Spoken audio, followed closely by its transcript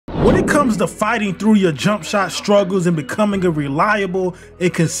When it comes to fighting through your jump shot struggles and becoming a reliable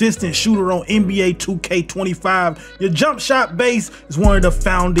and consistent shooter on NBA 2K25, your jump shot base is one of the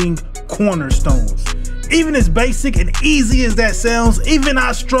founding cornerstones. Even as basic and easy as that sounds, even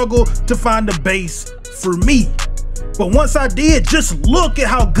I struggle to find a base for me. But once I did, just look at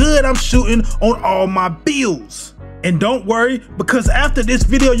how good I'm shooting on all my builds. And don't worry, because after this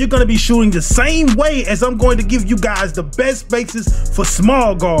video, you're gonna be shooting the same way, as I'm going to give you guys the best bases for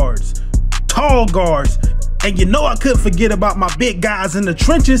small guards, tall guards, and you know I couldn't forget about my big guys in the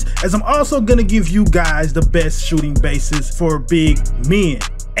trenches, as I'm also gonna give you guys the best shooting bases for big men.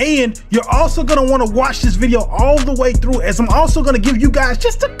 And you're also gonna wanna watch this video all the way through, as I'm also gonna give you guys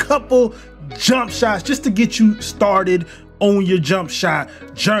just a couple jump shots just to get you started on your jump shot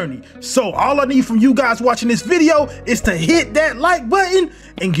journey. So all I need from you guys watching this video is to hit that like button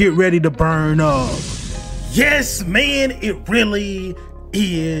and get ready to burn up. Yes, man, it really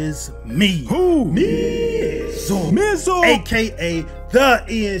is me. Who? Mizzle, aka the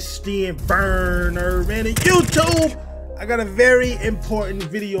instant burner, man. And YouTube, I got a very important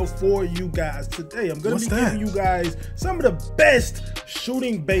video for you guys today. I'm gonna giving you guys some of the best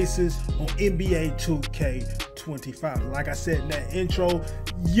shooting bases on NBA 2K25. Like I said in that intro,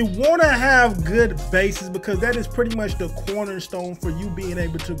 you wanna have good bases because that is pretty much the cornerstone for you being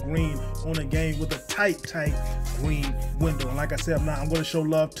able to green on a game with a tight green window. And like I said, I'm gonna show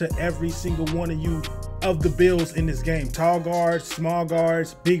love to every single one of you of the builds in this game. Tall guards, small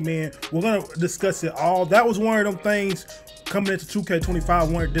guards, big men. We're gonna discuss it all. That was one of them things coming into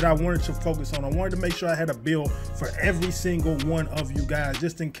 2K25 that I wanted to focus on. I wanted to make sure I had a build for every single one of you guys,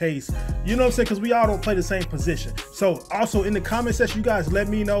 just in case, you know what I'm saying, because we all don't play the same position. So also in the comment section, you guys let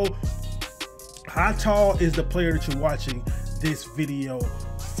me know how tall is the player that you're watching this video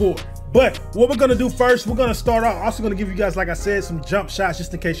for. But what we're gonna do first, we're gonna start out, also gonna give you guys, like I said, some jump shots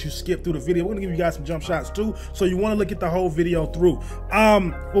just in case you skip through the video. We're gonna give you guys some jump shots too, so you wanna look at the whole video through.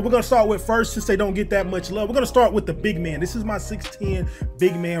 What we're gonna start with first, since they don't get that much love, we're gonna start with the big man. This is my 6'10"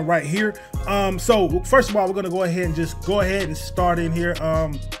 big man right here. So first of all, we're gonna go ahead and start in here.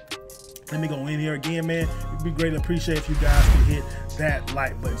 Let me go in here again, man. It'd be greatly appreciated if you guys could hit that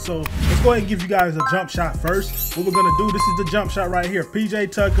like button. So let's go ahead and give you guys a jump shot first. What we're gonna do, this is the jump shot right here. PJ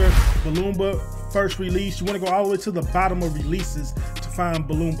Tucker, Balloomba, first release. You wanna go all the way to the bottom of releases to find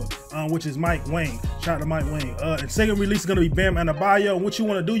Balloomba, which is Mike Wayne. Shout out to Mike Wayne. And second release is gonna be Bam Adebayo. And what you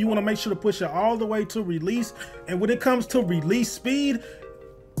wanna do, you wanna make sure to push it all the way to release. And when it comes to release speed,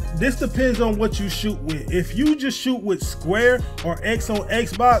 this depends on what you shoot with. If you just shoot with square or X on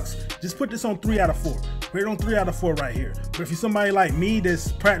Xbox, just put this on 3 out of 4. Put it on 3 out of 4 right here. But if you're somebody like me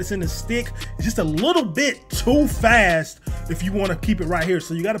that's practicing the stick, it's just a little bit too fast if you want to keep it right here.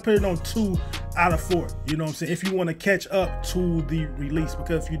 So you got to put it on 2 out of 4. You know what I'm saying? If you want to catch up to the release,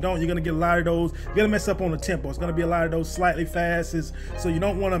 because if you don't, you're going to get a lot of those. You're going to mess up on the tempo. It's going to be a lot of those slightly fast. So you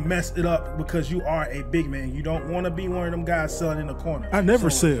don't want to mess it up because you are a big man. You don't want to be one of them guys selling in the corner. I never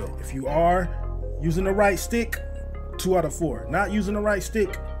sell. If you are using the right stick, 2 out of 4. Not using the right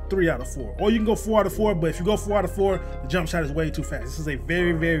stick, 3 out of 4. Or you can go 4 out of 4, but if you go 4 out of 4, the jump shot is way too fast. This is a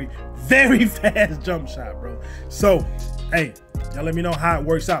very, very, very fast jump shot, bro. So, hey, y'all let me know how it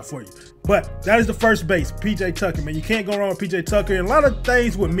works out for you. But that is the first base, PJ Tucker, man. You can't go wrong with PJ Tucker. And a lot of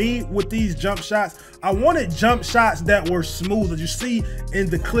things with me with these jump shots, I wanted jump shots that were smooth. As you see in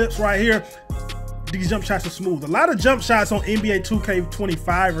the clips right here, these jump shots are smooth. A lot of jump shots on NBA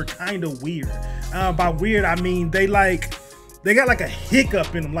 2K25 are kind of weird. By weird, I mean they got like a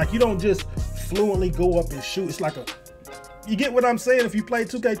hiccup in them. Like you don't just fluently go up and shoot. It's like you get what I'm saying if you play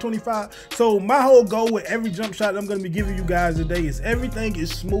 2K25. So my whole goal with every jump shot that I'm gonna be giving you guys today is everything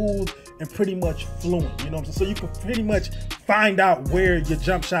is smooth and pretty much fluent. You know what I'm saying? So you can pretty much find out where your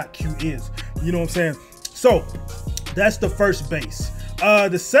jump shot cue is. You know what I'm saying? So that's the first base.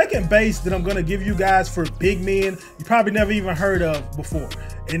 The second base that I'm gonna give you guys for big men, you probably never even heard of before,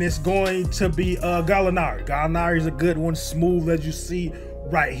 and it's going to be Gallinari. Gallinari is a good one, smooth as you see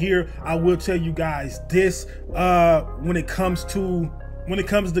right here. I will tell you guys this, when it comes to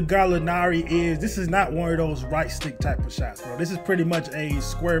Gallinari, this is not one of those right stick type of shots, bro. This is pretty much a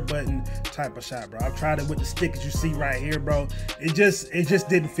square button type of shot, bro. I've tried it with the stick, as you see right here, bro. It just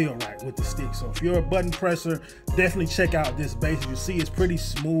didn't feel right with the stick. So if you're a button presser, definitely check out this base. As you see, it's pretty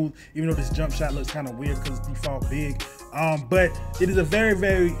smooth, even though this jump shot looks kind of weird because it's default big. But it is a very,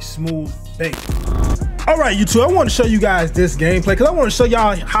 very smooth base. All right, YouTube, I want to show you guys this gameplay because I want to show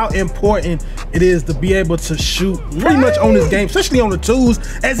y'all how important it is to be able to shoot pretty much on this game, especially on the twos,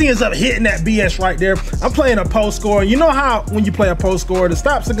 as he ends up hitting that BS right there. I'm playing a post score. You know how when you play a post score, the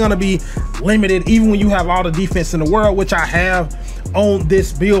stops are going to be limited, even when you have all the defense in the world, which I have. on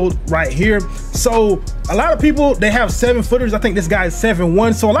this build right here. So a lot of people, they have 7-footers. I think this guy is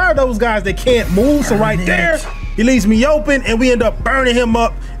 7'1", so a lot of those guys, they can't move. So right there, he leaves me open and we end up burning him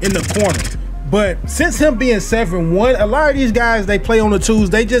up in the corner. But since him being 7'1", a lot of these guys, they play on the twos,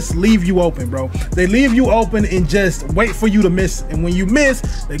 they just leave you open, bro. They leave you open and just wait for you to miss. And when you miss,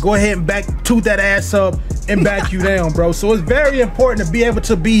 they go ahead and back toot that ass up and back you down, bro. So it's very important to be able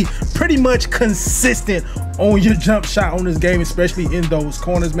to be pretty much consistent on your jump shot on this game, especially in those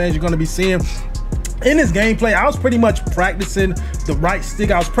corners, man. You're gonna be seeing in this gameplay, I was pretty much practicing the right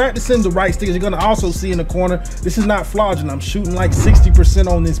stick. I was practicing the right stick. As you're gonna also see in the corner, this is not flogging. I'm shooting like 60%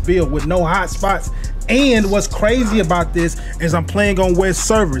 on this build with no hot spots. And what's crazy about this is I'm playing on West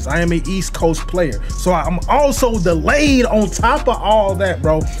servers. I am an East Coast player. So I'm also delayed on top of all that,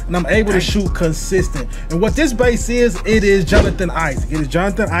 bro. And I'm able to shoot consistent. And what this base is, it is Jonathan Isaac. It is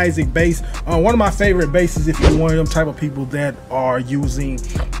Jonathan Isaac base. One of my favorite bases if you're one of them type of people that are using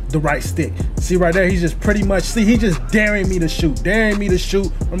the right stick. See right there, he's just pretty much, see, he's just daring me to shoot,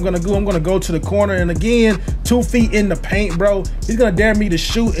 I'm gonna go to the corner, and again, 2 feet in the paint, bro. He's gonna dare me to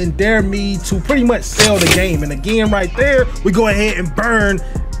shoot and dare me to pretty much sell the game. And again, right there, we go ahead and burn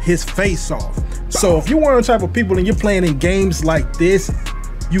his face off. So if you're one of the type of people and you're playing in games like this,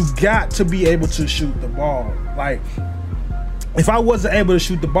 you got to be able to shoot the ball. Like, if I wasn't able to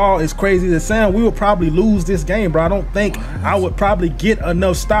shoot the ball, as crazy as it sounds, we would probably lose this game, bro. I don't think I would probably get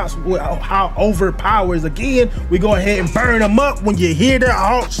enough stops with how overpowered. Again, we go ahead and burn them up. When you hear that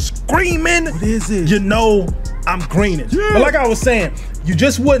halt screaming, what is it? You know I'm greening. Yeah. But like I was saying, you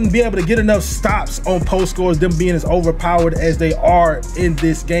just wouldn't be able to get enough stops on post scores, them being as overpowered as they are in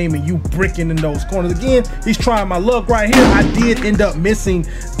this game, and you bricking in those corners. Again, he's trying my luck right here. I did end up missing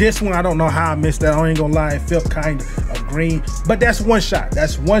this one. I don't know how I missed that. I ain't gonna lie, it felt kind of green, but that's one shot.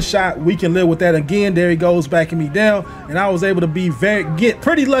 That's one shot. We can live with that. Again, there he goes backing me down, and I was able to be get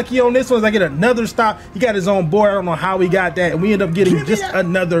pretty lucky on this one as I get another stop. He got his own board. I don't know how we got that, and we end up getting just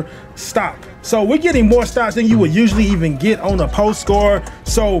another stop. So we're getting more stops than you would usually even get on a post score.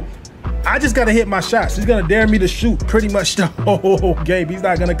 So I just gotta hit my shots. He's gonna dare me to shoot pretty much the whole game. He's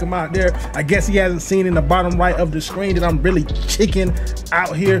not gonna come out there. I guess he hasn't seen in the bottom right of the screen that I'm really chicken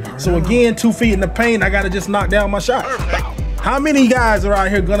out here. So again, 2 feet in the paint, I gotta just knock down my shot. How many guys are out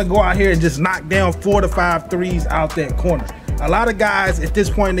here gonna go out here and just knock down 4 to 5 threes out that corner? A lot of guys at this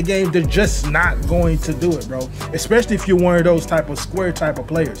point in the game, they're just not going to do it, bro. Especially if you're one of those type of square type of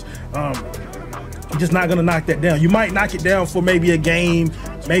players. Just not gonna knock that down. You might knock it down for maybe a game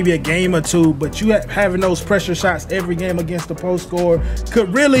or two, but you having those pressure shots every game against the post score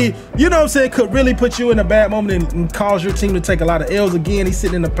could really, you know what I'm saying, could really put you in a bad moment and cause your team to take a lot of L's. Again, he's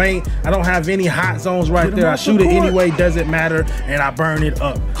sitting in the paint. I don't have any hot zones right there. I shoot it anyway, doesn't matter, and I burn it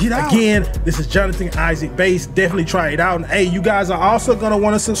up. Again, this is Jonathan Isaac base. Definitely try it out. And hey, you guys are also gonna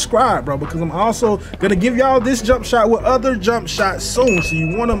want to subscribe, bro, because I'm also gonna give y'all this jump shot with other jump shots soon. So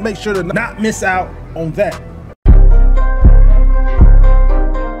you want to make sure to not miss out on that.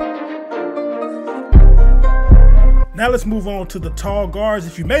 Now let's move on to the tall guards.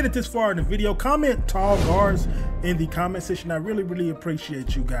 If you made it this far in the video, comment tall guards in the comment section. I really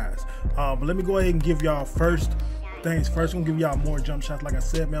appreciate you guys. But let me go ahead and give y'all first things first. I'm gonna give y'all more jump shots. Like I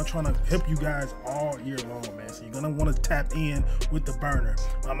said, man, I'm trying to help you guys all year long, man. So you're gonna want to tap in with the burner.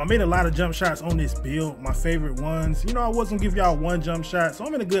 I made a lot of jump shots on this build. My favorite ones, you know, I wasn't gonna give y'all one jump shot, so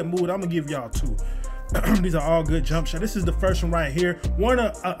I'm in a good mood. I'm gonna give y'all 2. These are all good jump shots. This is the first one right here.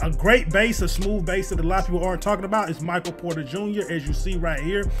 A great base, a smooth base that a lot of people aren't talking about is Michael Porter Jr. As you see right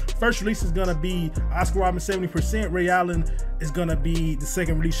here, first release is gonna be Oscar Robertson 70%. Ray Allen is gonna be the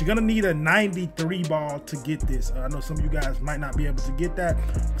second release. You're gonna need a 93 ball to get this. I know some of you guys might not be able to get that,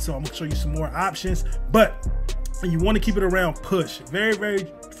 so I'm gonna show you some more options. But you want to keep it around push. Very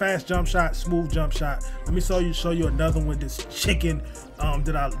fast jump shot, smooth jump shot. Let me show you another one. This chicken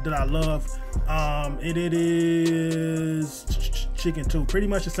that I love. It is chicken too. Pretty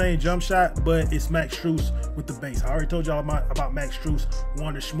much the same jump shot, but it's Max Strus with the base. I already told y'all about Max Strus, one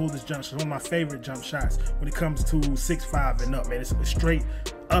of the smoothest jump shots, one of my favorite jump shots when it comes to 6'5" and up, man. It's straight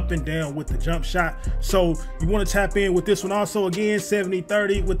up and down with the jump shot. So you want to tap in with this one also. Again,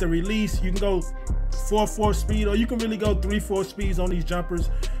 70-30 with the release. You can go 4/4 speed, or you can really go 3/4 speeds on these jumpers,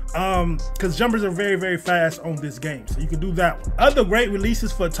 because jumpers are very fast on this game, so you can do that one. Other great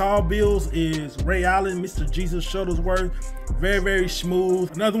releases for tall builds is Ray Allen, Mr. Jesus Shuttlesworth, very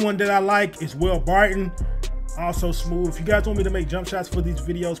smooth. Another one that I like is Will Barton. also smoove. If you guys want me to make jump shots for these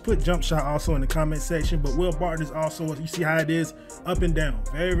videos, put jump shot also in the comment section. But Will Barton is also, you see how it is, up and down.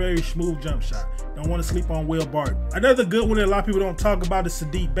 Very, very smooth jump shot. Don't want to sleep on Will Barton. Another good one that a lot of people don't talk about is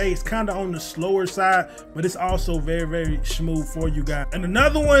Sadiq Bey. It's kind of on the slower side, but it's also very, very smooth for you guys. And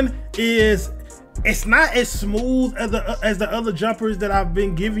another one is, it's not as smooth as the other jumpers that I've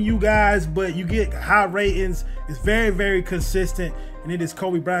been giving you guys, but you get high ratings. It's very, very consistent, and it is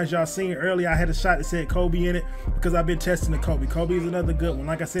Kobe Bryant. Y'all seen earlier, I had a shot that said Kobe in it because I've been testing the Kobe. Kobe is another good one.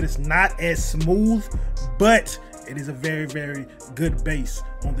 Like I said, it's not as smooth, but it is a very, very good base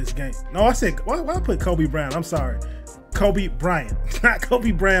on this game. No, I said, why I put Kobe Bryant? I'm sorry. Kobe Bryant, not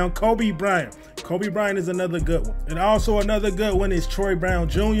Kobe Brown, Kobe Bryant. Kobe Bryant is another good one. And also another good one is Troy Brown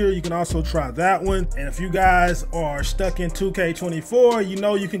Jr. You can also try that one. And if you guys are stuck in 2K24, you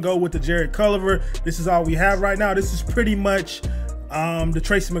know you can go with the Jared Culliver. This is all we have right now. This is pretty much the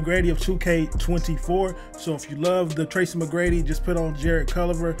Tracy McGrady of 2K24. So if you love the Tracy McGrady, just put on Jared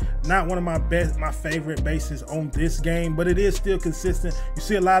Culliver. Not one of my favorite bases on this game, but it is still consistent. You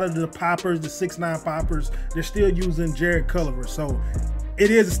see a lot of the poppers, the 6'9" poppers, they're still using Jared Culliver. So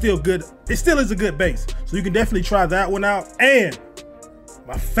it is still good. It still is a good base. So you can definitely try that one out. And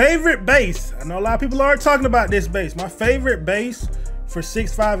my favorite base, I know a lot of people aren't talking about this base. My favorite base for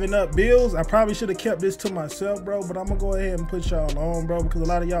 6'5" and up builds, I probably should have kept this to myself, bro, but I'm gonna go ahead and put y'all on, bro, because a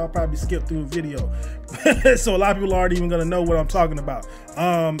lot of y'all probably skipped through the video. So a lot of people aren't even gonna know what I'm talking about.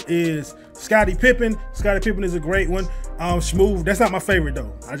 Is Scottie Pippen. Scottie Pippen is a great one. Smoove, that's not my favorite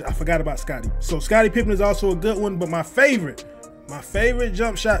though. I forgot about Scottie. So Scottie Pippen is also a good one, but my favorite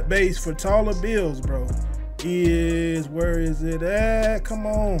jump shot base for taller builds, bro, is, where is it at? Come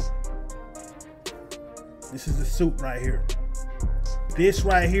on. This is the suit right here. This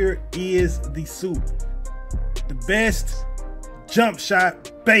right here is the suit. The best jump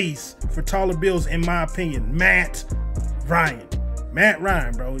shot base for taller builds, in my opinion. Matt Ryan. Matt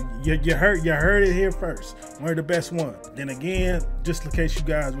Ryan, bro. You heard it here first. One of the best ones. Then again, just in case you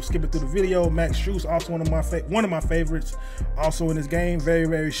guys were skipping through the video, Max Strus, also one of my favorites, also in this game. Very,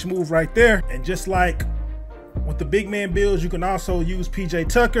 very smooth right there. And just like with the big man builds, you can also use PJ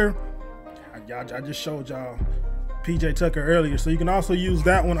Tucker. I just showed y'all PJ Tucker earlier, so you can also use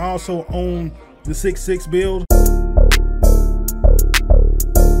that one also on the 6'6" build.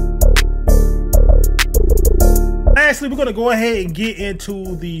 Lastly, we're gonna go ahead and get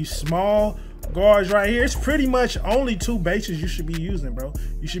into the small guards right here. It's pretty much only two bases you should be using, bro.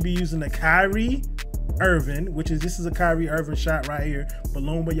 You should be using the Kyrie Irving, this is a Kyrie Irving shot right here.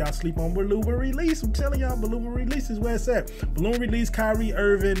 Balloon, but y'all sleep on Balloon Release. I'm telling y'all, Balloon Release is where it's at. Balloon Release, Kyrie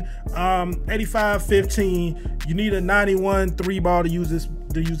Irving, 85-15. You need a 91 3-ball to use this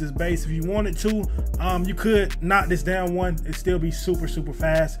base. If you wanted to, you could knock this down one. It'd still be super, super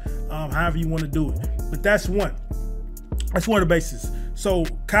fast. However you want to do it. But that's one. That's one of the bases. So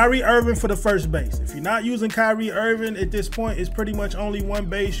Kyrie Irving for the first base. If you're not using Kyrie Irving at this point, it's pretty much only one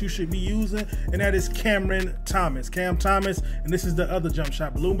base you should be using, and that is Cam Thomas, and this is the other jump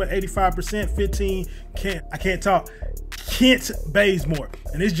shot. Balloon, but 85%, 15. Kent Bazemore,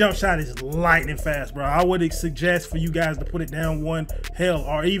 and this jump shot is lightning fast, bro. I would suggest for you guys to put it down one, hell,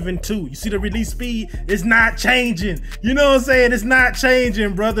 or even two. You see the release speed is not changing. You know what I'm saying? It's not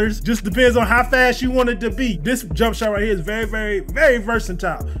changing, brothers. Just depends on how fast you want it to be. This jump shot right here is very, very, very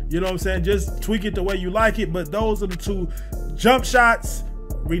versatile. You know what I'm saying? Just tweak it the way you like it, but those are the two jump shots,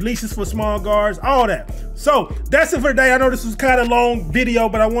 releases for small guards, all that. So that's it for today. I know this was kind of long video,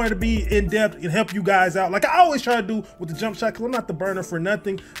 but I wanted to be in depth and help you guys out, like I always try to do with the jump shot, because I'm not the burner for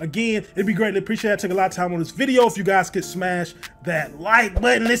nothing. Again, it'd be greatly appreciated. I took a lot of time on this video. If you guys could smash that like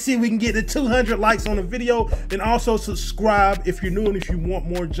button, let's see if we can get to 200 likes on the video, and also subscribe if you're new and if you want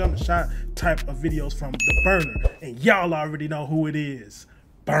more jump shot type of videos from the burner. And y'all already know who it is.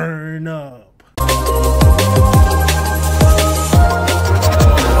 Burn up.